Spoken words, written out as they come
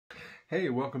Hey,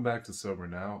 welcome back to Sober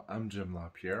Now. I'm Jim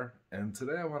LaPierre, and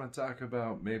today I want to talk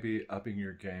about maybe upping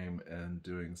your game and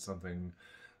doing something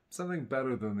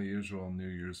better than the usual New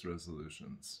Year's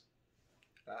resolutions.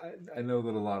 I know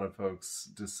that a lot of folks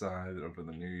decide over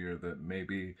the new year that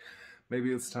maybe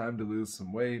it's time to lose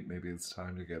some weight, maybe it's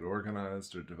time to get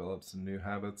organized or develop some new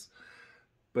habits.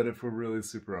 But if we're really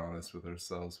super honest with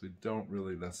ourselves, we don't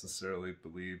really necessarily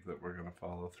believe that we're going to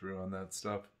follow through on that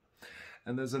stuff.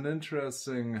 And there's an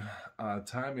interesting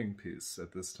timing piece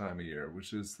at this time of year,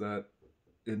 which is that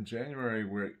in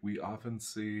January we often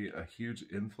see a huge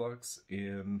influx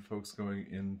in folks going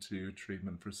into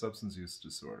treatment for substance use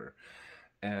disorder.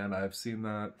 And I've seen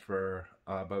that for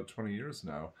about 20 years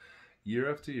now.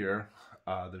 Year after year,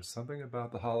 there's something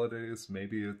about the holidays.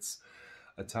 Maybe it's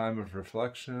a time of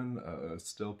reflection, a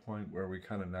still point where we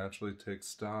kind of naturally take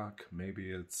stock. Maybe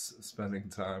it's spending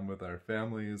time with our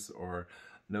families or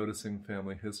noticing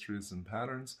family histories and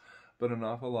patterns. But an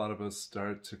awful lot of us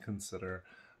start to consider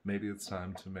maybe it's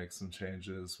time to make some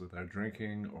changes with our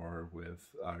drinking or with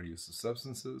our use of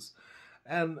substances.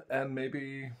 And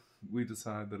maybe we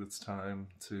decide that it's time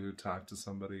to talk to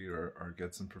somebody or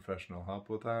get some professional help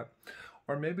with that.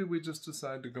 Or maybe we just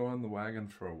decide to go on the wagon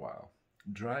for a while.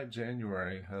 Dry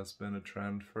January has been a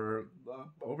trend for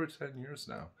over 10 years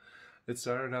now. It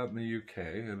started out in the UK,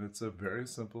 and it's a very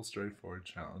simple, straightforward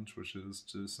challenge, which is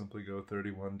to simply go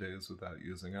 31 days without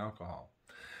using alcohol.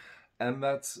 And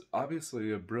that's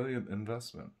obviously a brilliant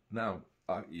investment. Now,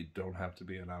 you don't have to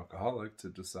be an alcoholic to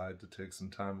decide to take some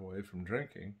time away from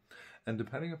drinking. And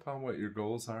depending upon what your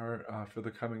goals are for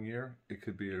the coming year, it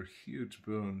could be a huge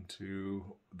boon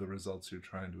to the results you're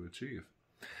trying to achieve.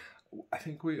 I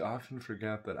think we often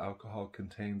forget that alcohol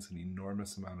contains an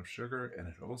enormous amount of sugar, and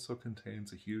it also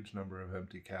contains a huge number of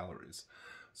empty calories.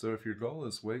 So if your goal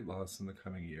is weight loss in the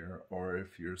coming year, or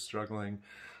if you're struggling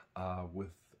with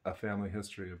a family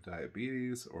history of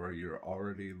diabetes, or you're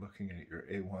already looking at your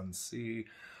A1C,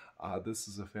 this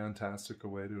is a fantastic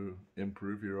way to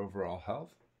improve your overall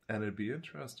health. And it'd be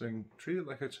interesting, treat it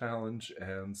like a challenge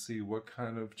and see what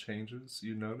kind of changes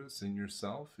you notice in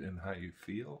yourself, in how you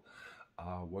feel.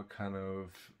 What kind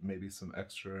of maybe some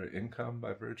extra income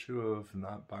by virtue of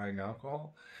not buying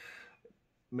alcohol,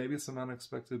 maybe some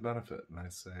unexpected benefit. And I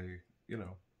say,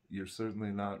 you're certainly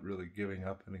not really giving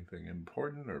up anything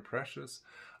important or precious.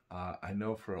 I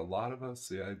know for a lot of us,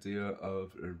 the idea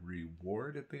of a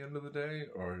reward at the end of the day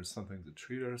or something to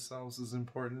treat ourselves is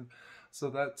important.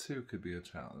 So that too could be a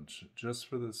challenge. Just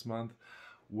for this month,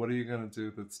 what are you going to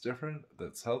do that's different,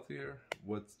 that's healthier?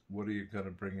 What are you going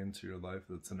to bring into your life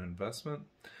that's an investment?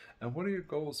 And what are your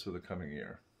goals for the coming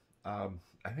year?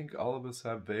 I think all of us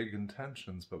have vague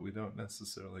intentions, but we don't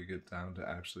necessarily get down to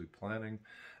actually planning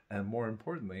and, more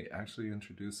importantly, actually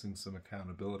introducing some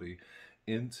accountability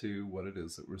into what it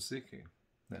is that we're seeking.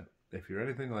 Now, if you're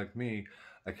anything like me,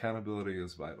 accountability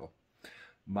is vital.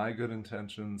 My good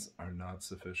intentions are not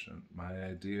sufficient. My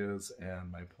ideas and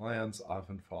my plans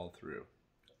often fall through.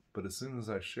 But as soon as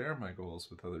I share my goals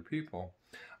with other people,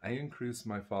 I increase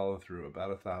my follow-through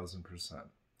about 1,000%.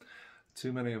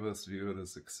 Too many of us view it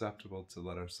as acceptable to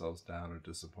let ourselves down or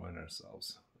disappoint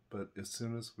ourselves. But as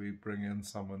soon as we bring in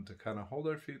someone to kind of hold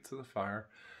our feet to the fire,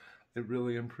 it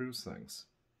really improves things.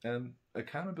 And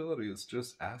accountability is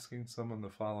just asking someone to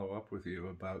follow up with you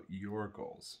about your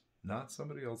goals. Not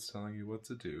somebody else telling you what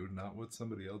to do, not what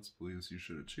somebody else believes you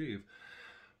should achieve,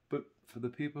 but for the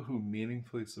people who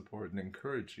meaningfully support and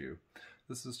encourage you,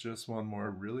 this is just one more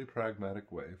really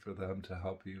pragmatic way for them to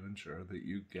help you ensure that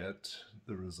you get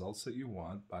the results that you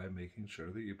want by making sure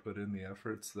that you put in the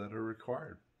efforts that are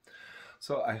required.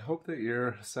 So I hope that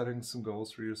you're setting some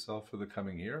goals for yourself for the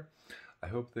coming year. I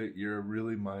hope that you're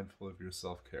really mindful of your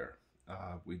self-care.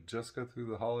 We just got through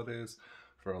the holidays.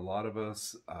 For a lot of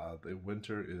us, the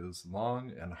winter is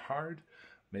long and hard.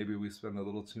 Maybe we spend a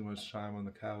little too much time on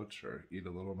the couch or eat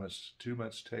a little too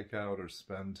much takeout or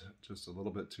spend just a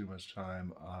little bit too much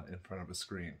time in front of a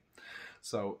screen.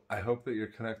 So I hope that you're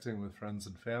connecting with friends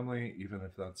and family, even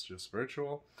if that's just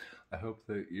virtual. I hope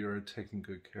that you're taking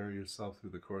good care of yourself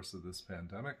through the course of this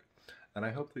pandemic. And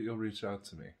I hope that you'll reach out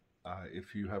to me.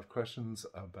 If you have questions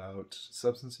about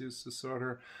substance use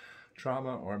disorder,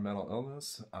 trauma, or mental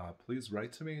illness, please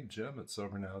write to me,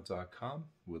 jim@sobernow.com.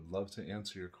 Would love to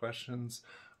answer your questions.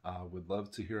 Would love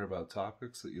to hear about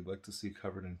topics that you'd like to see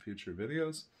covered in future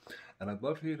videos. And I'd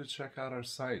love for you to check out our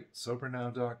site,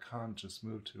 sobernow.com. Just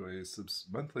moved to a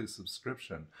monthly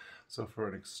subscription. So for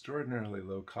an extraordinarily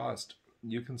low cost,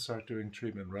 you can start doing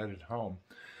treatment right at home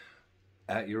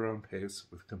at your own pace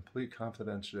with complete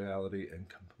confidentiality and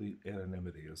complete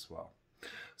anonymity as well.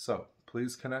 So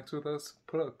Please connect with us.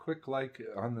 Put a quick like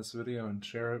on this video and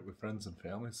share it with friends and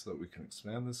family so that we can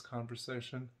expand this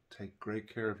conversation. Take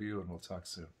great care of you, and we'll talk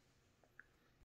soon.